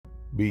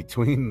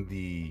between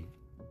the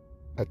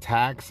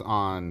attacks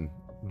on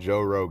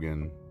Joe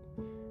Rogan,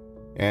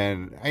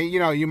 and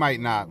you might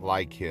not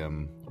like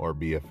him or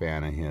be a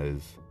fan of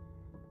his,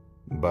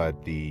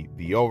 but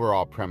the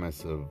overall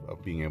premise of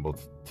being able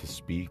to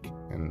speak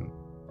and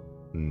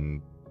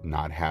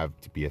not have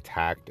to be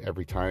attacked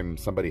every time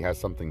somebody has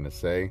something to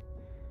say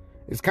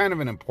is kind of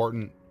an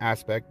important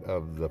aspect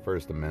of the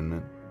First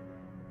Amendment,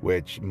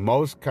 which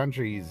most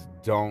countries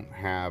don't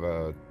have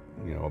a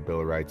Bill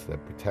of Rights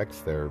that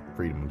protects their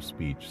freedom of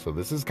speech. So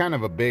this is kind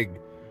of a big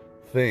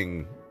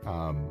thing,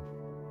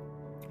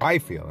 I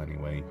feel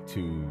anyway,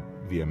 to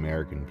the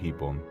American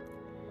people.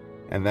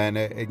 And then,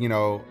 and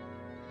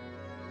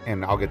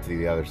I'll get to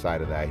the other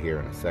side of that here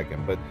in a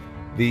second, but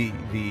the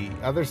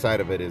other side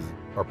of it is,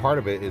 or part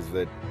of it is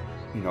that,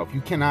 if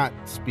you cannot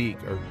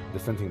speak or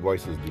dissenting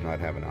voices do not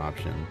have an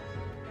option,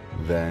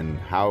 then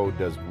how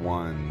does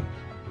one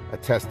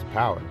attest to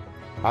power?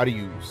 How do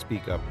you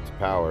speak up to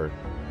power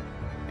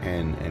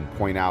and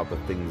point out the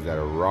things that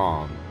are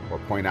wrong, or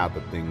point out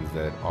the things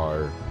that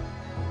are,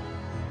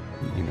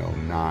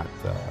 not,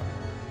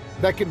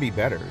 that can be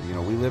better?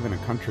 We live in a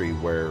country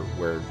where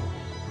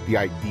the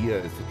idea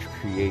is to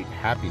create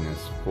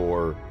happiness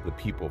for the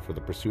people, for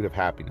the pursuit of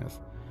happiness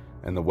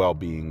and the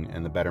well-being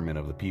and the betterment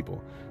of the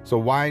people. So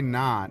why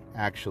not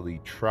actually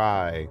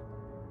try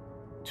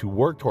to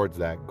work towards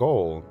that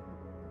goal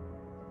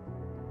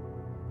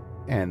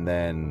and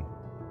then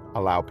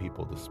allow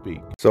people to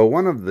speak? So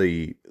one of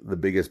the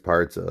biggest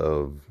parts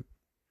of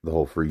the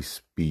whole free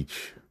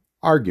speech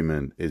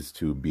argument is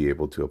to be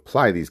able to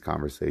apply these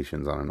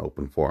conversations on an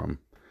open forum.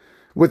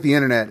 With the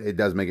internet, it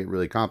does make it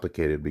really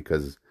complicated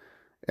because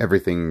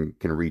everything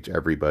can reach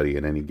everybody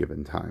at any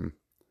given time.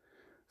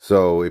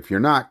 So if you're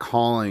not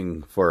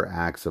calling for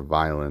acts of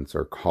violence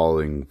or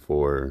calling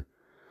for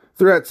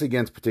threats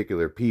against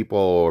particular people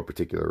or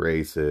particular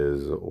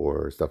races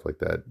or stuff like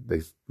that,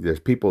 there's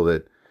people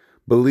that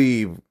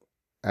believe,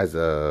 as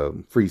a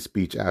free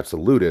speech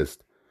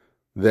absolutist,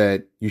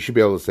 that you should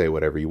be able to say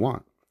whatever you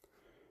want.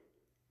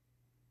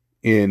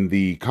 In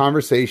the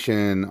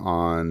conversation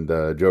on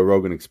the Joe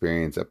Rogan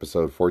Experience,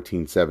 episode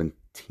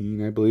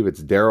 1417, I believe,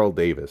 it's Daryl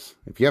Davis.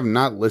 If you have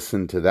not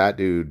listened to that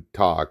dude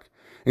talk,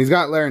 and he's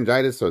got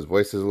laryngitis, so his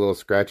voice is a little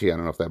scratchy. I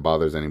don't know if that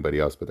bothers anybody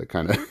else, but that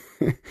kind of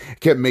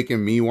kept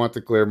making me want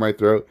to clear my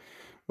throat.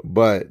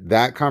 But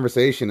that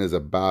conversation is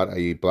about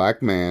a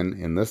black man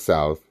in the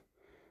South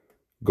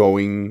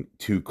going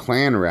to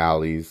Klan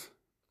rallies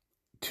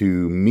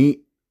to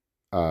meet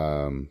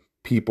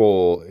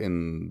people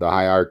in the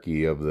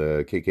hierarchy of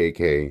the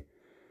KKK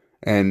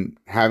and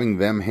having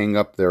them hang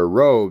up their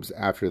robes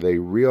after they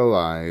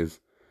realize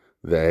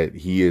that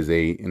he is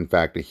in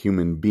fact, a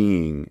human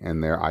being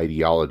and their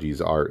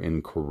ideologies are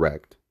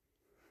incorrect.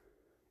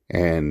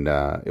 And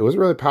it was a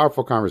really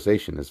powerful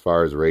conversation as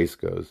far as race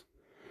goes.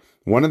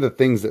 One of the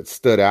things that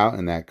stood out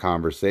in that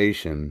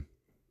conversation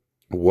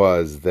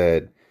was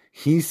that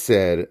he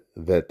said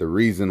that the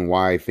reason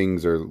why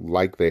things are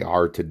like they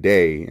are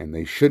today, and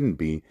they shouldn't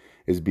be,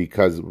 is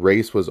because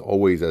race was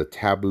always a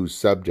taboo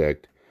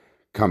subject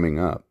coming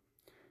up.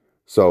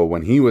 So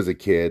when he was a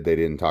kid, they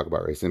didn't talk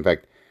about race. In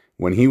fact,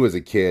 when he was a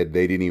kid,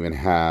 they didn't even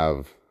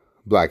have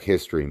Black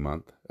History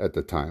Month at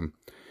the time.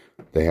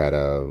 They had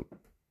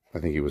I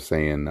think he was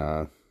saying,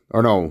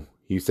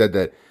 he said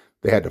that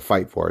they had to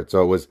fight for it.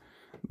 So it was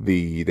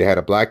they had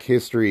a Black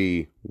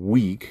History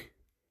Week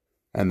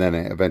and then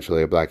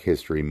eventually a Black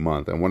History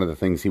Month. And one of the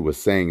things he was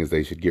saying is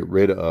they should get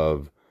rid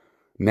of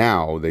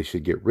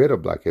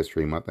Black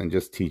History Month and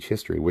just teach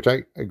history, which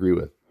I agree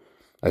with.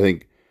 I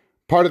think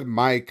part of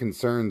my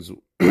concerns,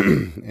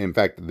 in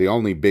fact, the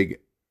only big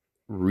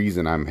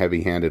reason I'm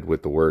heavy-handed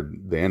with the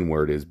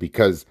N-word is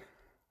because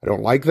I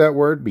don't like that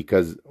word,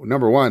 because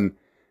number one,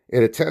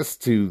 it attests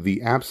to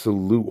the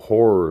absolute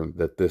horror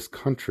that this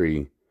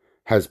country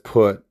has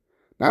put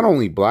not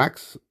only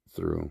blacks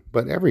through,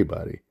 but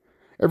everybody.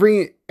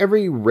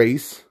 Every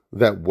race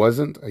that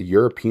wasn't a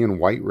European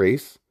white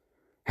race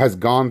has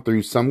gone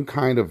through some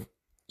kind of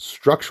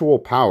structural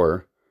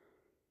power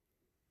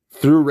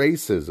through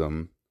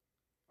racism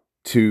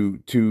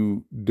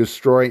to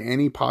destroy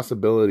any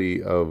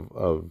possibility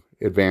of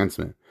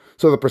advancement.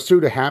 So the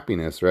pursuit of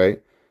happiness,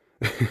 right,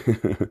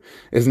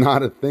 is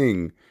not a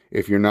thing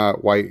if you're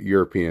not white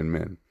European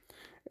men.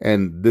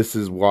 And this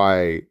is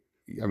why,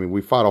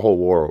 we fought a whole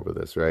war over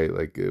this, right?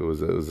 Like it was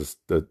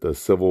the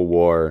Civil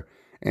War,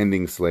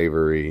 ending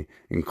slavery,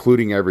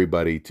 including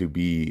everybody to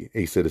be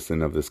a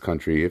citizen of this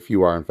country, if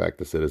you are in fact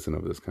a citizen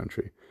of this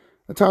country.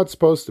 That's how it's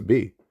supposed to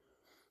be.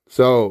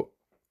 So,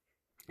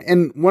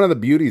 and one of the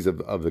beauties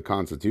of the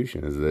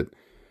Constitution is that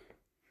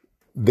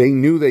they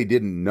knew they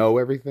didn't know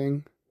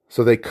everything,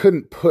 so they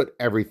couldn't put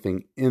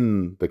everything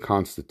in the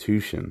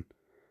Constitution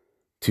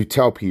to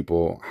tell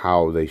people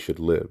how they should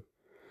live.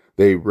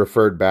 They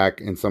referred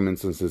back in some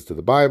instances to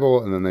the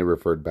Bible, and then they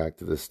referred back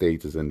to the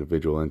states as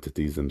individual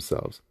entities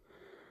themselves.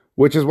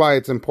 Which is why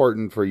it's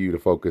important for you to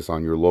focus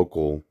on your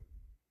local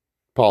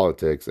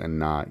politics and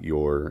not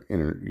your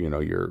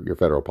your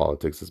federal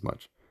politics as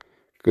much.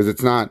 Because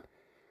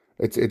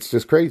it's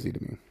just crazy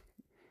to me.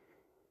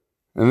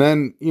 And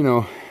then,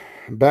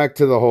 back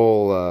to the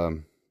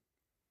whole,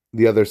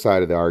 the other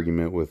side of the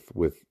argument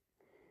with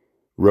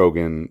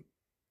Rogan,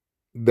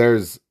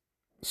 there's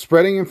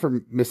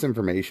spreading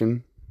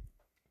misinformation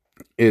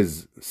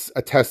is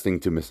attesting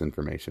to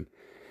misinformation.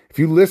 If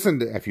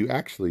you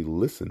actually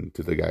listen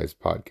to the guy's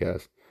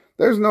podcast,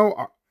 there's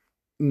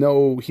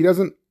he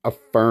doesn't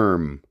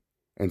affirm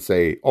and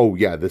say, oh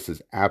yeah, this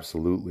is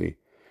absolutely.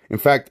 In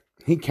fact,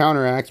 he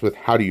counteracts with,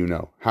 how do you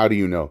know? How do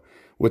you know?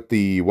 With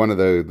one of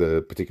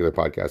the particular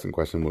podcasts in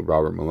question with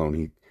Robert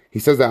Malone, he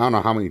says that I don't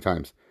know how many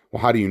times.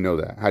 Well, how do you know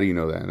that? How do you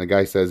know that? And the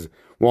guy says,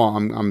 well,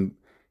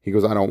 he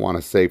goes, I don't want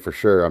to say for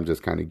sure. I'm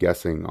just kind of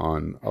guessing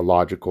on a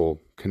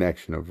logical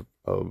connection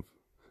of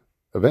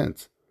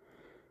events,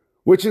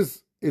 which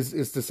is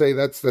to say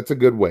that's a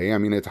good way. I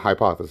mean, it's a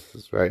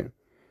hypothesis, right?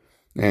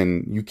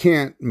 And you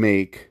can't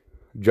make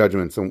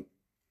judgments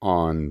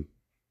on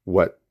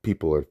what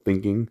people are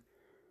thinking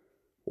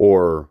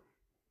or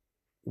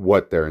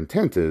what their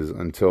intent is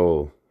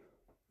until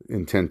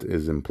intent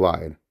is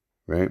implied,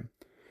 right?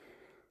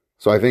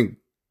 So I think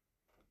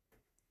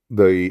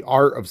the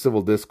art of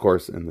civil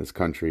discourse in this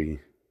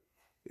country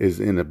is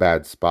in a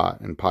bad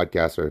spot, and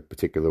podcasts are a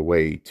particular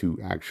way to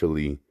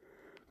actually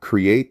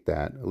create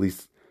that. At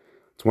least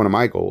it's one of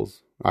my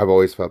goals. I've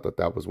always felt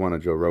that was one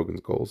of Joe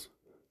Rogan's goals.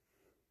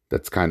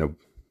 That's kind of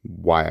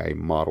why I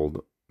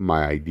modeled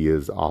my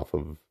ideas off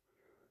of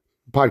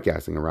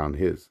podcasting around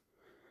his.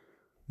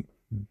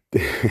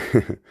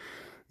 And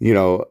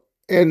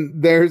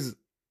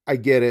I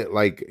get it.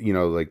 Like,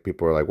 like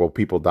people are like, well,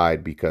 people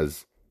died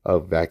because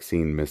of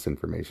vaccine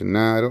misinformation.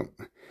 Nah, I don't.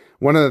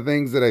 One of the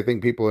things that I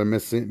think people are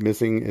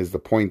missing is the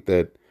point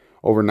that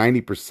over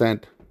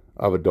 90%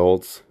 of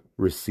adults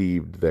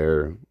received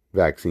their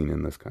vaccine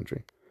in this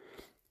country.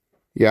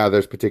 Yeah,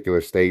 there's particular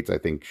states. I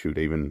think,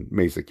 even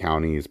Mesa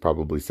County is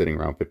probably sitting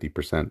around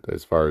 50%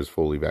 as far as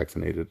fully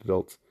vaccinated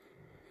adults.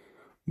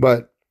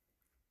 But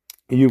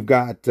you've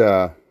got,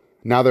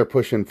 now they're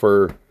pushing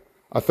for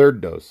a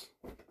third dose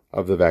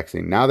of the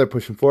vaccine. Now they're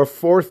pushing for a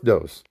fourth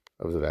dose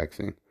of the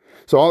vaccine.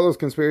 So all those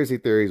conspiracy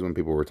theories, when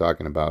people were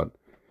talking about,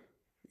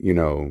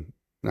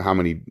 how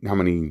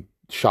many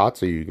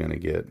shots are you going to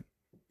get?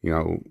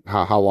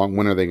 How long,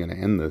 when are they going to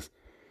end this?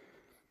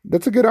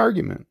 That's a good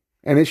argument.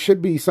 And it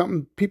should be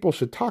something people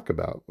should talk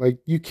about. Like,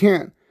 you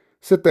can't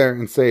sit there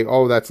and say,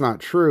 oh, that's not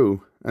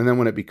true. And then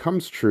when it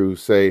becomes true,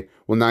 say,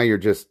 well, now you're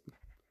just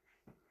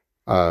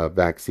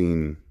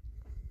vaccine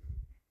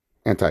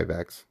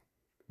anti-vax,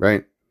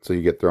 right? So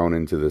you get thrown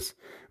into this,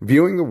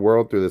 viewing the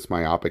world through this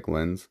myopic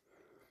lens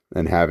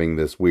and having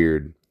this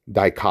weird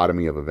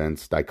dichotomy of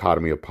events,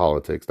 dichotomy of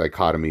politics,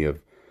 dichotomy of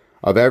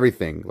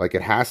everything. Like,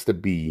 it has to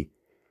be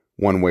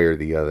one way or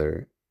the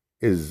other,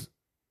 is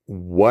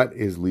what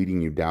is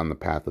leading you down the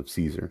path of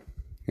Caesar.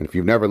 And if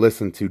you've never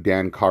listened to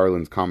Dan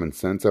Carlin's Common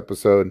Sense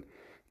episode,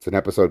 it's an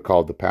episode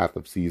called The Path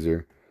of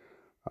Caesar.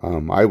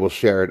 I will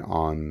share it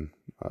on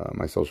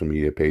my social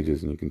media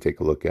pages, and you can take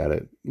a look at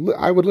it.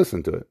 I would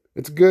listen to it.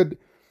 It's good.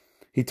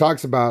 He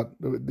talks about,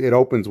 it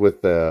opens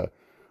with a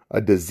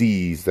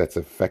disease that's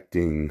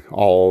affecting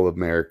all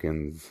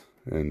Americans,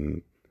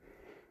 and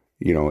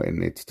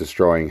and it's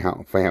destroying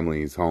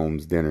families,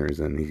 homes, dinners,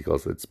 and he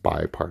calls it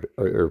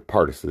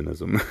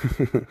partisanism,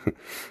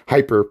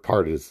 hyper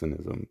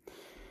partisanism.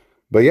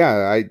 But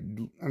yeah,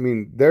 I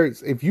mean,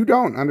 if you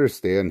don't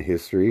understand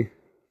history,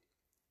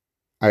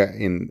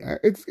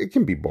 it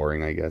can be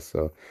boring, I guess.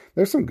 So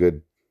there's some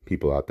good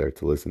people out there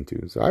to listen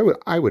to. So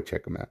I would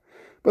check them out.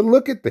 But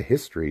look at the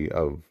history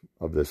of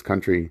this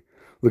country.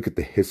 Look at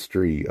the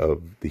history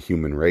of the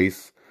human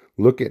race.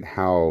 Look at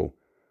how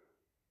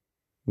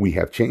we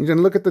have changed,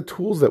 and look at the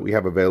tools that we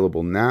have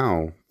available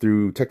now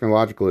through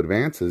technological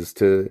advances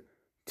to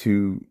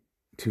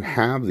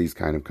have these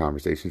kind of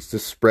conversations, to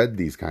spread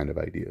these kind of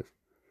ideas.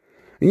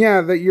 And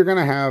yeah, that you're going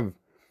to have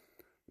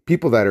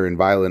people that are in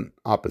violent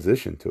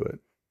opposition to it.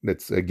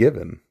 That's a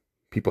given.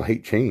 People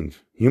hate change.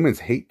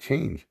 Humans hate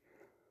change.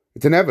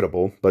 It's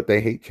inevitable, but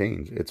they hate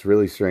change. It's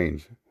really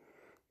strange,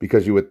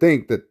 because you would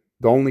think that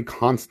the only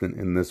constant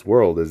in this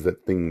world is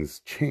that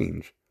things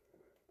change.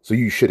 So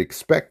you should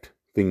expect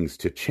things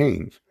to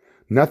change.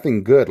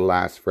 Nothing good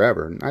lasts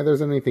forever. Neither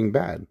is anything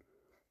bad.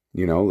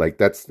 Like,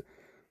 that's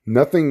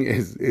nothing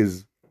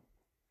is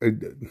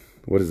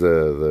what is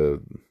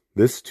the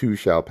this too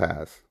shall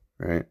pass,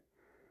 right?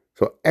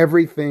 So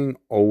everything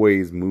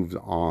always moves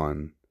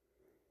on,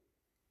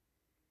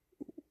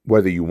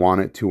 whether you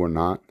want it to or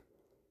not.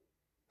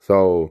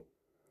 So,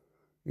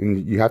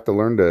 and you have to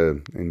learn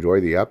to enjoy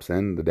the ups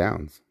and the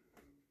downs.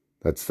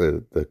 That's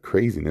the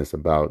craziness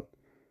about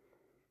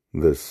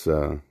this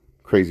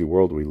crazy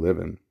world we live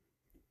in.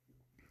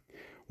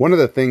 One of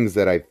the things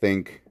that I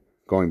think,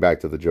 going back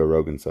to the Joe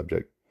Rogan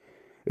subject,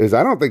 is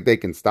I don't think they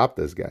can stop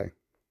this guy.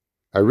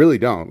 I really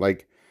don't.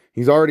 Like,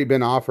 he's already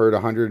been offered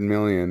 $100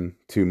 million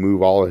to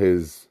move all of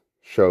his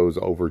shows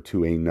over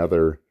to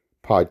another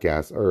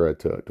podcast or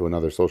to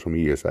another social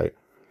media site.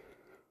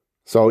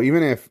 So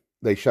even if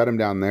they shut him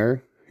down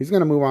there, he's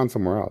going to move on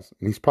somewhere else.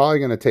 And he's probably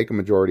going to take a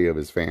majority of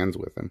his fans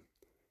with him.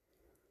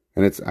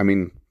 And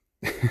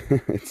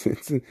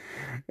it's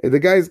the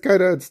guy's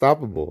kind of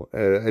unstoppable.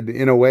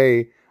 In a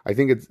way, I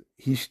think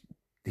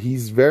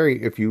he's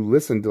very, if you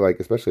listen to, like,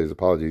 especially his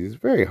apologies, he's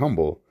very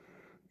humble.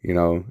 You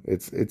know,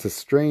 it's a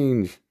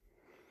strange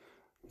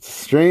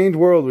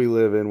world we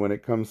live in when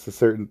it comes to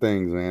certain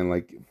things, man.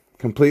 Like,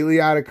 completely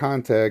out of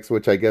context,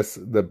 which I guess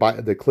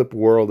the clip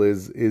world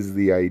is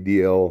the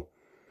ideal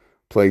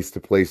place to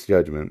place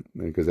judgment,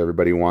 because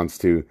everybody wants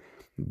to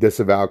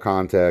disavow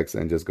context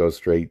and just go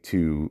straight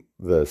to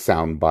the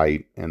sound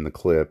bite and the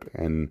clip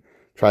and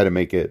try to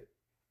make it,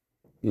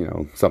 you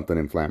know, something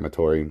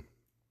inflammatory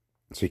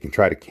so you can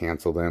try to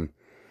cancel them.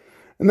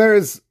 And there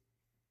is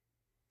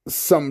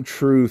some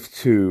truth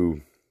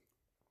to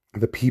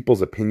the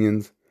people's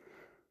opinions,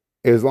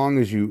 as long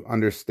as you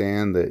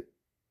understand that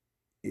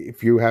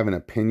if you have an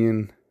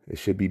opinion, it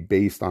should be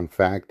based on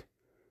fact,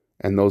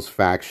 and those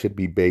facts should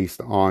be based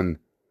on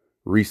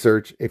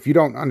research. If you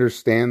don't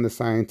understand the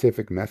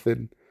scientific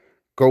method,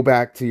 go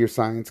back to your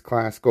science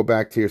class, go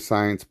back to your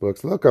science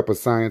books, look up a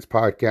science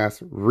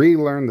podcast,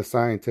 relearn the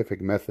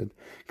scientific method,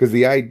 because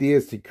the idea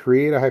is to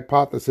create a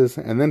hypothesis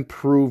and then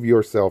prove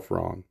yourself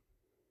wrong.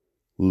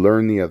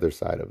 Learn the other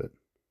side of it.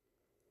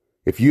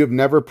 If you have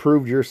never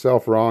proved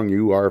yourself wrong,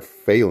 you are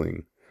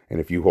failing. And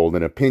if you hold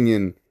an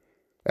opinion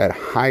at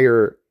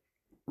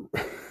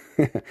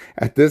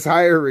this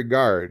higher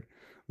regard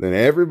than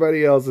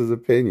everybody else's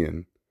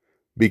opinion,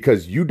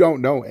 because you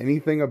don't know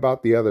anything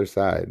about the other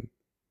side,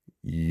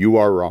 you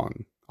are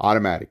wrong.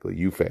 Automatically,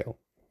 you fail.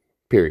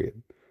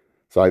 Period.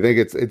 So I think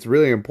it's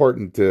really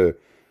important to,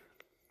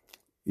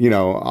 you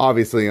know,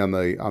 obviously on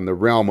the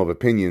realm of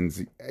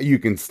opinions, you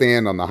can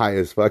stand on the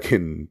highest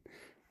fucking,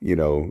 you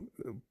know,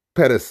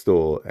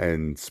 pedestal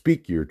and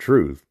speak your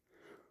truth.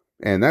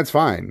 And that's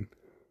fine.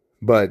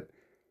 But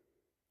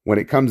when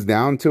it comes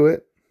down to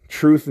it,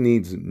 truth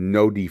needs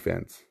no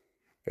defense.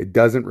 It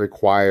doesn't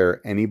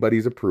require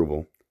anybody's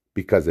approval,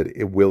 because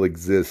it will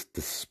exist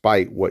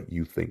despite what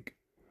you think.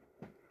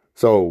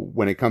 So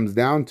when it comes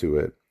down to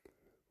it,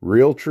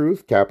 real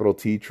truth, capital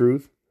T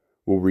truth,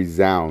 will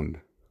resound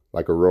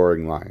like a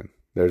roaring lion.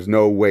 There's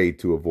no way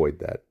to avoid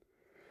that.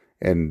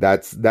 And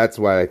that's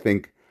why I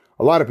think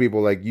a lot of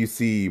people, like, you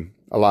see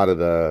a lot of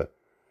the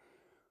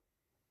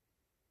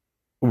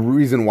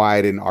reason why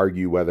I didn't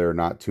argue whether or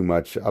not too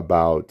much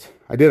about,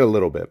 I did a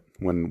little bit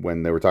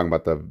when they were talking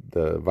about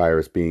the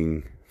virus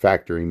being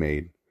factory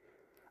made.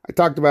 I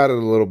talked about it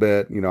a little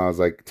bit. You know, I was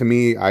like, to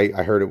me,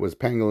 I heard it was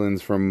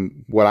pangolins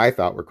from what I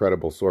thought were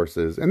credible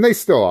sources, and they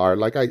still are.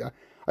 Like, I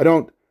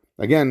don't,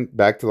 again,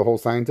 back to the whole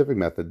scientific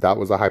method, that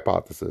was a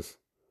hypothesis.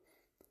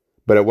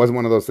 But it wasn't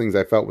one of those things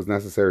I felt was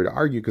necessary to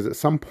argue, because at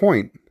some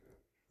point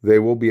they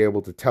will be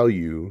able to tell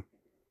you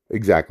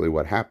exactly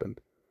what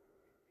happened.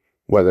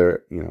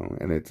 Whether, you know,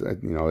 and it's,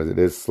 you know, it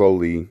is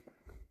slowly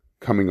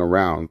coming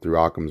around through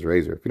Occam's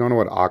razor. If you don't know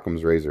what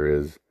Occam's razor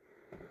is,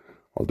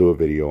 I'll do a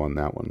video on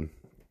that one.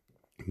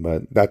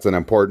 But that's an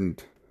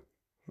important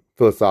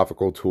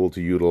philosophical tool to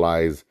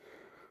utilize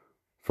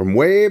from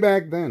way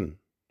back then.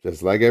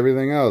 Just like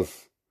everything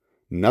else,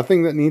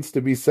 nothing that needs to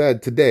be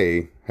said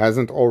today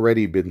hasn't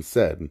already been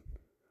said.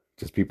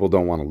 Just people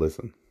don't want to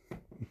listen.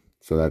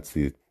 So that's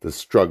the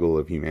struggle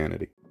of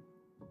humanity.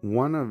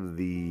 One of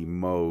the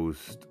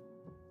most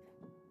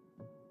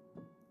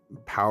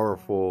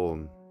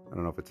powerful, I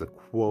don't know if it's a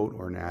quote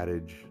or an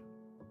adage,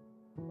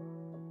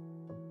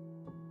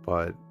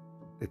 but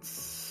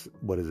it's,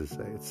 what does it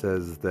say? It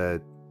says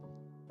that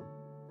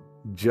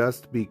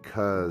just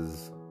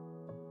because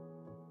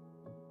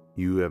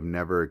you have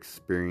never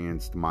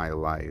experienced my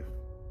life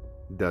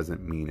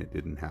doesn't mean it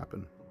didn't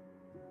happen.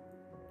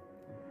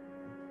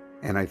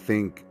 And I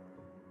think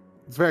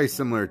it's very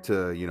similar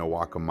to, you know,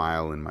 walk a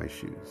mile in my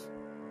shoes.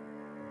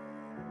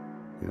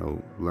 You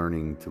know,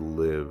 learning to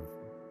live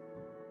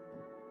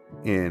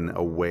in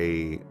a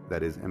way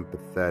that is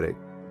empathetic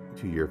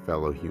to your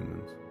fellow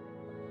humans.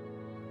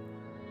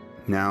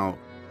 Now,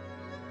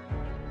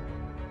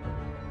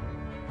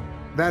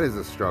 that is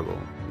a struggle.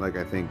 Like,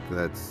 I think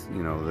that's,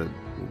 you know, that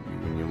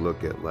when you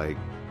look at, like,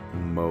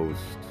 most,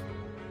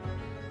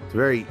 it's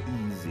very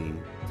easy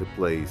to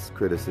place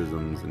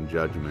criticisms and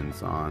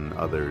judgments on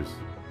others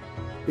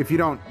if you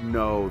don't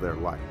know their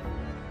life,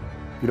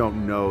 if you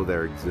don't know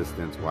their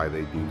existence, why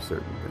they do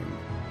certain things.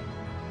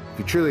 If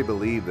you truly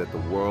believe that the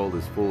world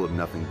is full of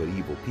nothing but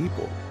evil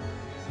people,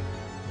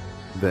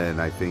 then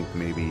I think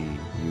maybe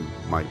you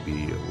might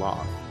be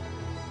lost.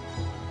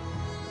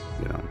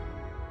 You know,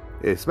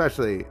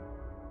 especially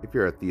if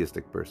you're a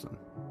theistic person.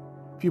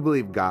 If you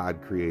believe God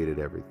created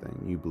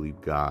everything, you believe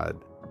God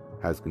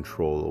has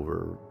control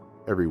over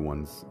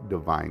everyone's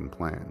divine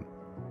plan,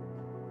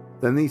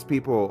 then these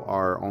people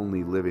are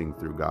only living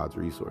through God's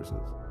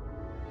resources.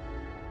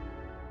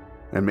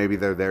 And maybe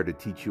they're there to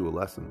teach you a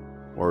lesson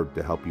or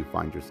to help you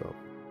find yourself.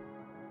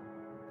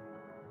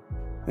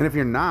 And if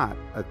you're not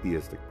a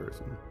theistic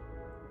person,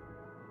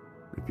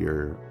 if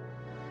you're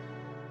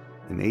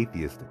an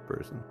atheistic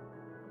person,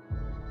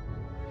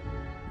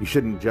 you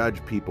shouldn't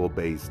judge people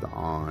based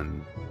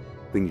on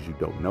things you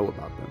don't know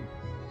about them.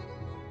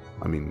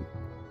 I mean,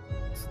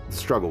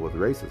 struggle with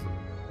racism.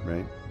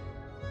 right?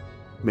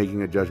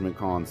 Making a judgment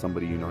call on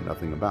somebody you know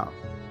nothing about.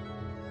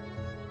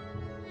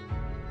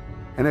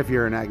 And if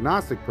you're an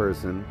agnostic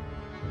person,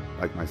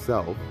 like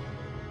myself,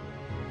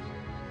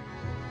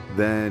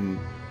 then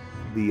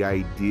the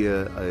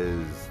idea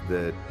is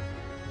that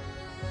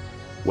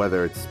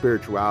whether it's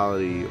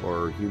spirituality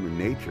or human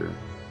nature,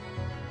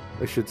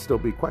 it should still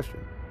be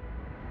questioned.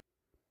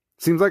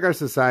 Seems like our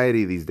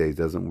society these days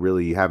doesn't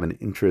really have an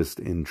interest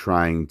in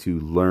trying to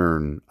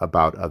learn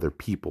about other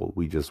people.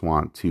 We just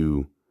want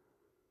to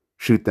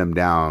shoot them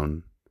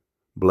down,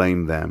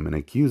 blame them, and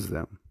accuse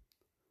them.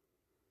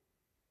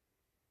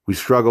 We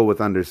struggle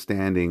with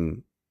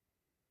understanding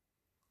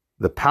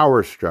the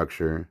power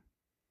structure,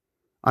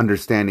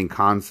 understanding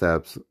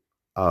concepts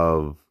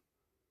of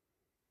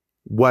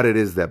what it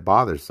is that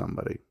bothers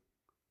somebody.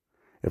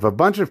 If a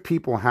bunch of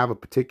people have a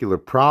particular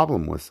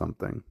problem with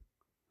something,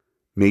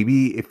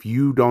 maybe if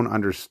you don't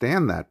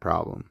understand that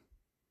problem,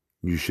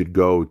 you should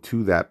go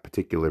to that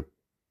particular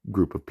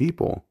group of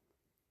people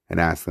and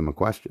ask them a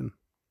question.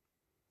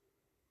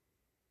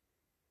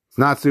 It's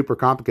not super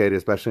complicated,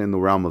 especially in the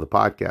realm of the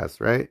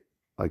podcast, right?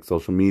 Like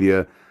social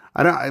media.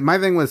 My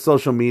thing with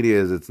social media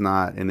is it's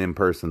not an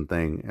in-person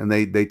thing. And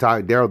they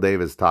talk, Daryl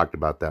Davis talked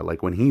about that.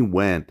 Like when he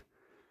went,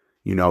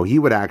 you know, he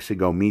would actually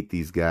go meet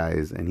these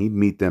guys and he'd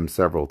meet them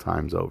several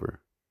times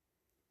over.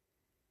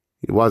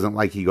 It wasn't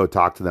like he'd go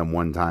talk to them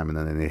one time and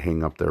then they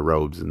hang up their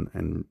robes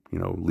and you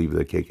know, leave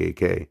the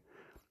KKK.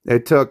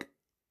 It took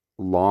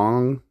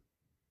long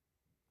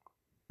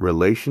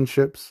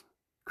relationships,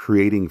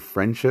 creating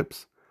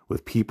friendships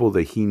with people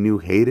that he knew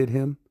hated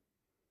him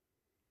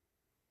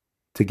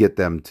to get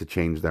them to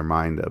change their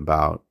mind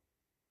about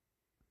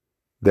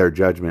their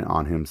judgment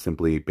on him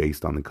simply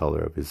based on the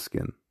color of his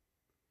skin.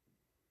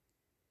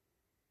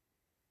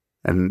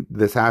 And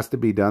this has to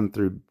be done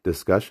through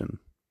discussion.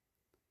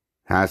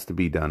 Has to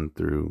be done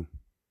through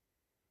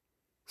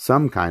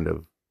some kind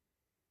of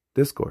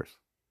discourse.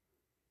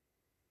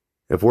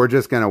 If we're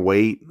just going to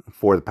wait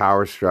for the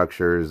power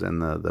structures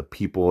and the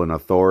people in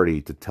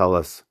authority to tell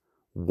us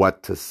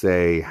what to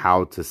say,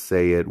 how to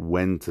say it,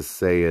 when to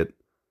say it,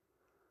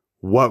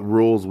 what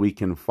rules we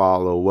can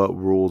follow, what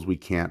rules we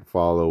can't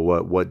follow,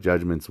 what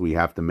judgments we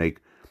have to make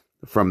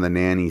from the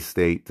nanny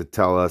state to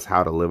tell us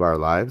how to live our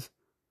lives,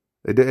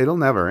 it'll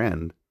never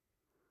end.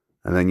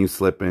 And then you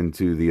slip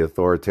into the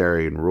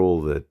authoritarian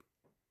rule that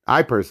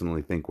I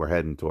personally think we're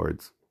heading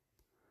towards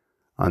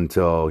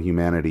until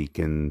humanity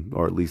can,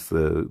 or at least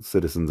the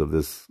citizens of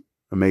this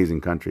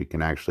amazing country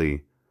can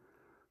actually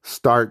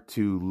start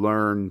to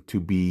learn to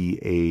be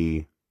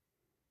a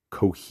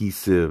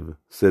cohesive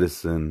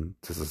citizen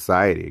to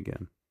society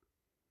again.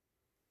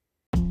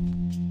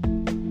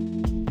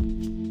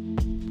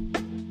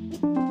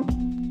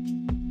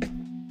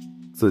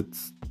 So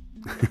it's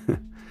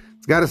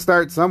it's got to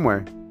start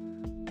somewhere,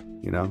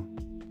 you know,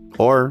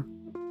 or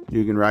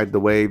you can ride the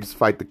waves,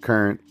 fight the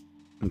current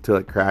until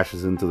it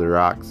crashes into the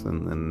rocks,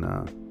 and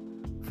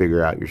then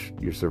figure out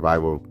your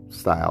survival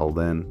style.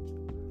 Then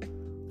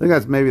I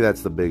think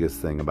that's the biggest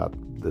thing about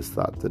this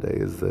thought today,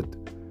 is that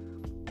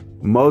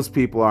most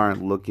people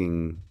aren't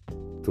looking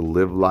to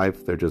live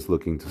life, they're just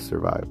looking to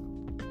survive.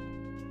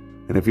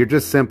 And if you're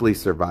just simply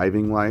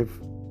surviving life,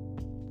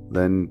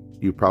 then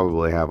you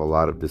probably have a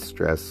lot of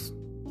distress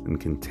and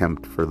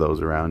contempt for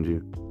those around you.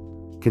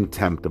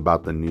 Contempt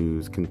about the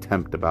news,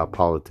 contempt about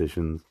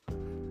politicians.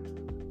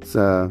 It's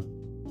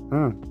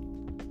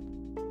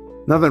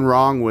nothing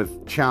wrong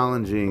with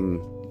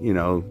challenging, you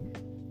know,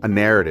 a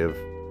narrative,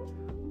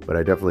 but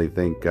I definitely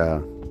think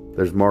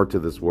there's more to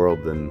this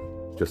world than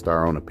just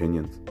our own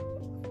opinions.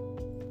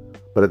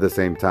 But at the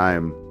same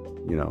time,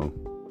 you know,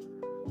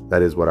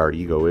 that is what our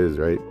ego is,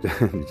 right?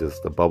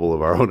 Just a bubble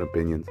of our own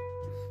opinions.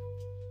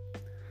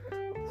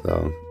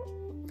 So,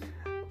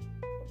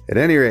 at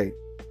any rate,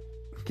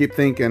 keep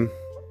thinking,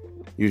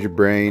 use your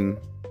brain,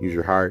 use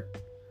your heart,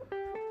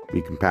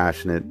 be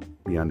compassionate,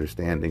 be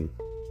understanding,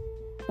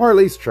 or at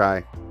least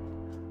try.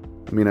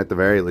 I mean, at the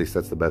very least,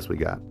 that's the best we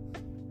got.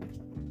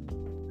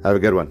 Have a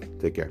good one.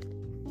 Take care.